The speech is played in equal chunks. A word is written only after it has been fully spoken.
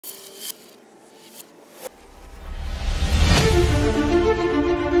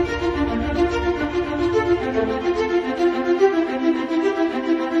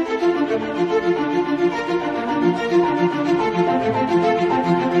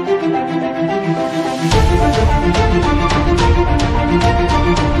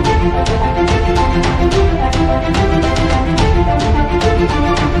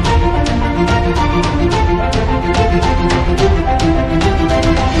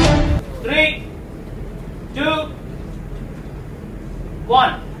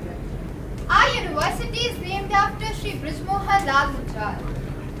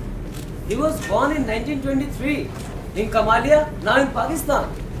He was born in 1923 in Kamalia, now in Pakistan.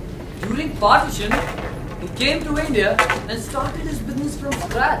 During partition, he came to India and started his business from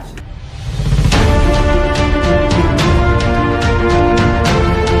scratch.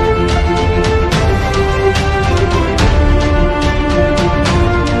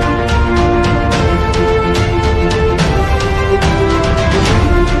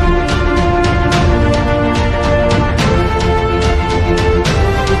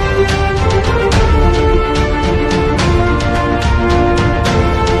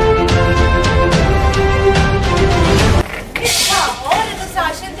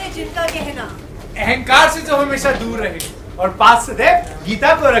 अहंकार से जो हमेशा दूर रहे और पास सदैव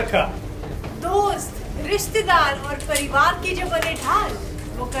गीता को रखा। दोस्त, रिश्तेदार और परिवार की जो बने ढाल,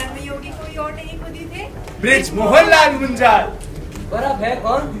 वो कर्मयोगी कोई और नहीं खुद ही थे, ब्रिजमोहन लाल मुंजाल। पर अब है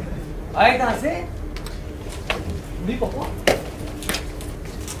कौन? आए कहाँ से?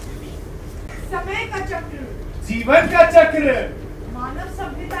 समय का चक्र, जीवन का चक्र, मानव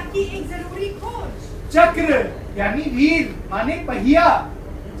सभ्यता की एक जरूरी खोज। चक्र यानी वीर माने पहिया।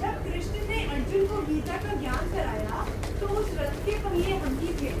 जब कृष्ण ने अर्जुन को गीता का ज्ञान कराया, तो उस रथ के पहिए हम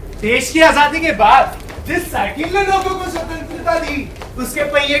ही थे। देश की आजादी के बाद जिस साइकिल ने लोगों को स्वतंत्रता दी, उसके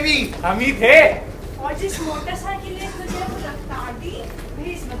पहिए भी हम ही थे। और जिस मोटरसाइकिल ने दुनिया को रफ्तार दी,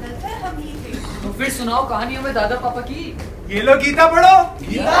 भेष बदलकर हम ही थे। तो फिर सुनाओ कहानी हमें दादा पापा की। ये लो गीता पढ़ो।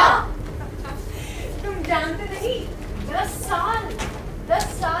 गीता? तुम जानते नहीं, 10 साल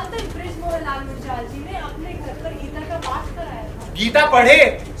तक ब्रिजमोहन लाल मुंजाल जी ने अपने घर पर गीता का पाठ कराया था। गीता पढ़े,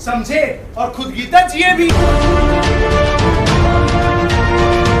 समझे और खुद गीता जिए भी।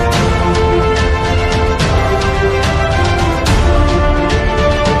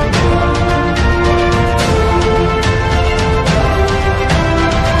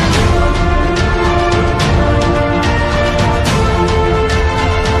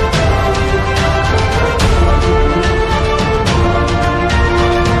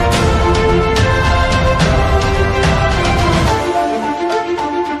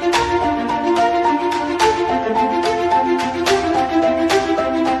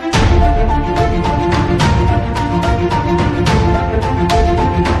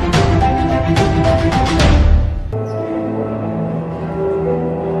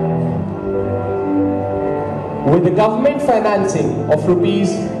 With the government financing of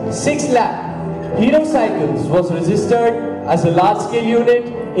rupees 6 lakh, Hero Cycles was registered as a large-scale unit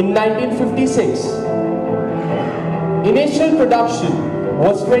in 1956. Initial production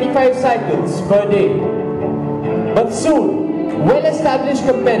was 25 cycles per day. But soon, well-established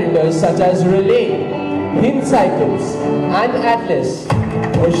competitors such as Relay, Hind Cycles and Atlas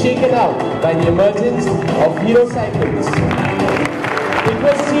were shaken out by the emergence of Hero Cycles. It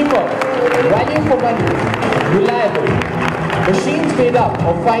was cheaper, value for money, reliable, machines made up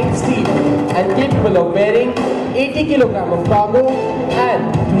of fine steel and capable of bearing 80 kg of cargo and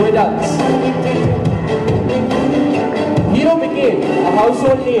 2 adults. Hero became a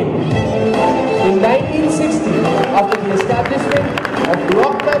household name. In 1960, after the establishment of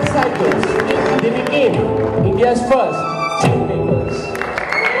Rockman Cycles, they became India's first chain makers.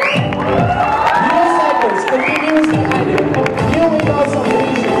 Hero Cycles continuously added new warehouse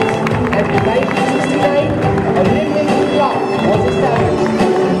operations, and in 1969, a ring-making plant was established.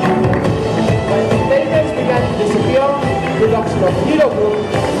 When competitors began to disappear, production of Hero Group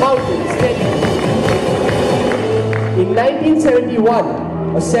mounted steadily. In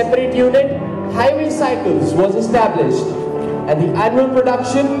 1971, a separate unit, Highway Cycles, was established, and the annual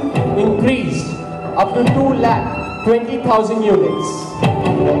production increased up to 2,20,000 units.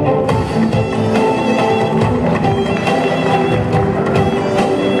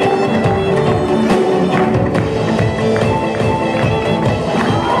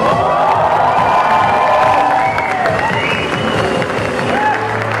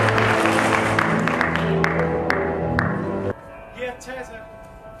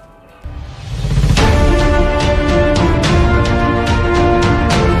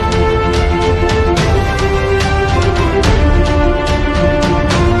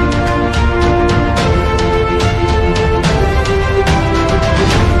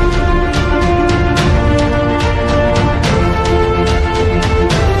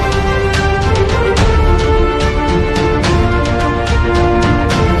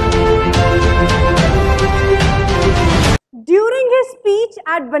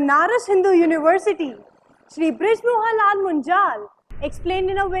 At Banaras Hindu University, Shri Brijmohan Lall Munjal explained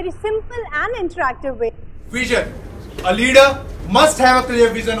in a very simple and interactive way. Vision. A leader must have a clear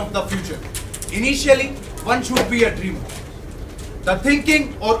vision of the future. Initially, one should be a dreamer. The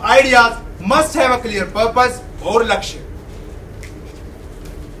thinking or ideas must have a clear purpose or lakshya.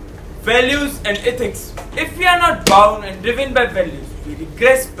 Values and ethics. If we are not bound and driven by values, we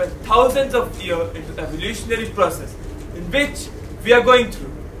regress by thousands of years into the evolutionary process in which we are going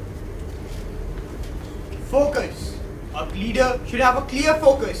through. Focus. A leader should have a clear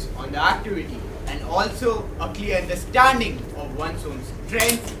focus on the activity and also a clear understanding of one's own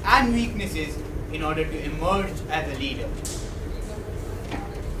strengths and weaknesses in order to emerge as a leader.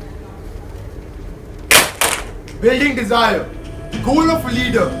 Building desire. The goal of a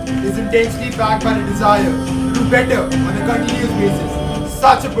leader is intensely backed by the desire to do better on a continuous basis.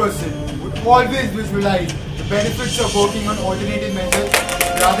 Such a person would always visualize the benefits of working on alternative methods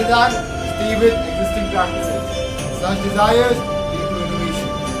rather than stay with existing practices. Such desires lead to innovation.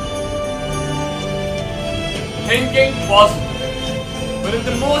 Thinking positive. One of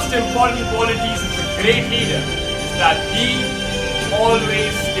the most important qualities of a great leader is that he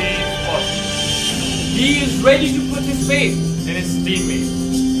always stays positive. He is ready to put his faith in his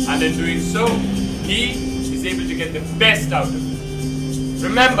teammates, and in doing so, he is able to get the best out of it.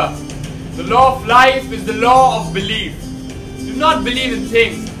 Remember, the law of life is the law of belief. Do not believe in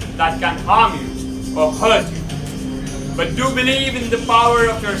things that can harm you or hurt you, but do believe in the power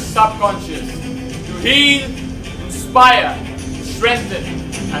of your subconscious to heal, inspire, strengthen,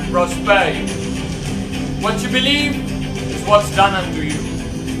 and prosper you. What you believe is what's done unto you.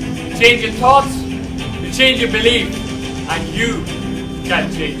 Change your thoughts, you change your belief, and you can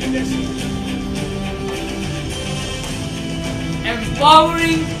change your destiny.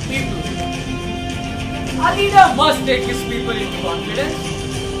 Empowering people. A leader must take his people into confidence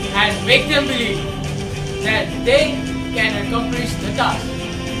and make them believe that they can accomplish the task.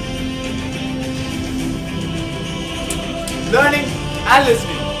 Learning and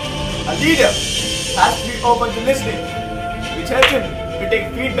listening. A leader has to be open to listening, which helps him to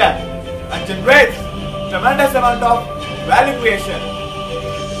take feedback and generates tremendous amount of value creation.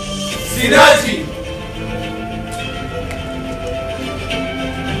 Synergy.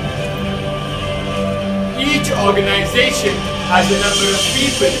 Each organization has a number of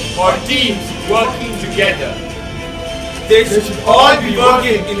people or teams working together. They should all be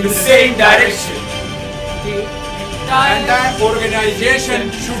working in the same direction. The Entire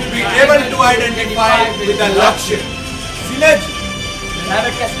organization should be able to identify with the Lakshya. Synergy will have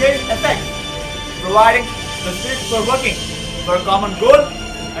a cascade effect, providing the spirit for working for a common goal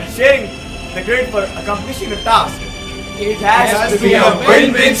and sharing the credit for accomplishing a task. It has to be a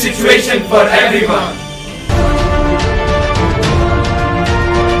win-win situation for everyone.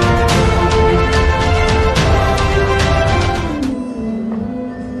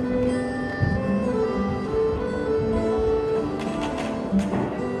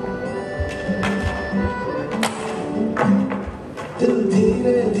 दिल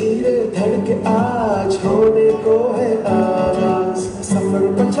धीरे धीरे धड़के आज होने को है आवाज सफर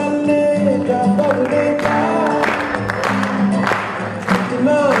पर चलने का बढ़ने का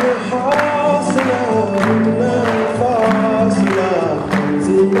इतना है हौसला इतना है फासला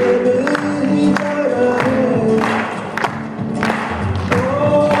मंजिल में मिल ही जाना है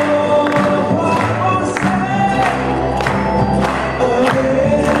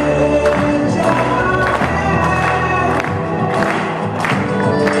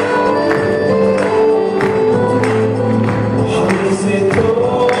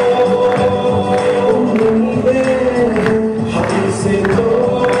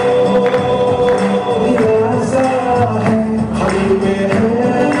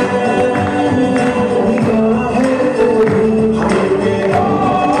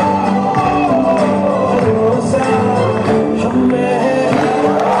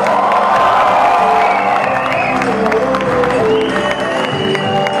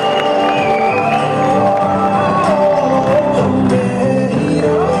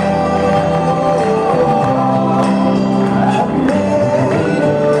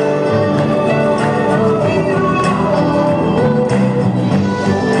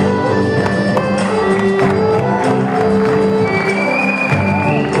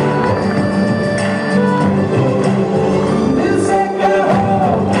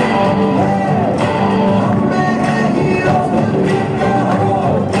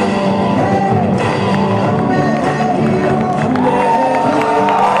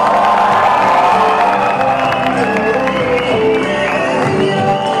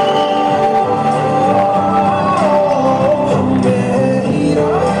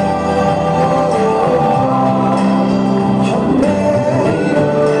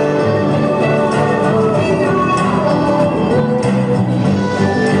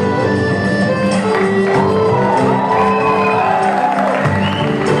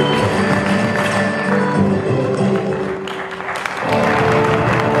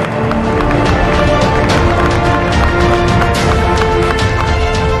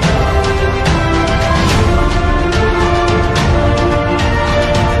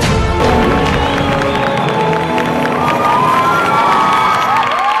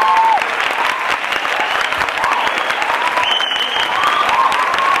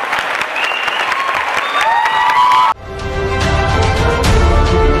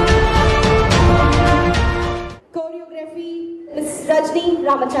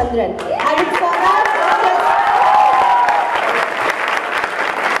Ramachandran. Having for us,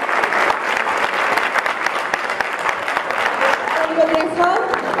 choreographer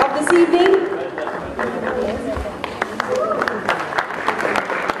of this evening,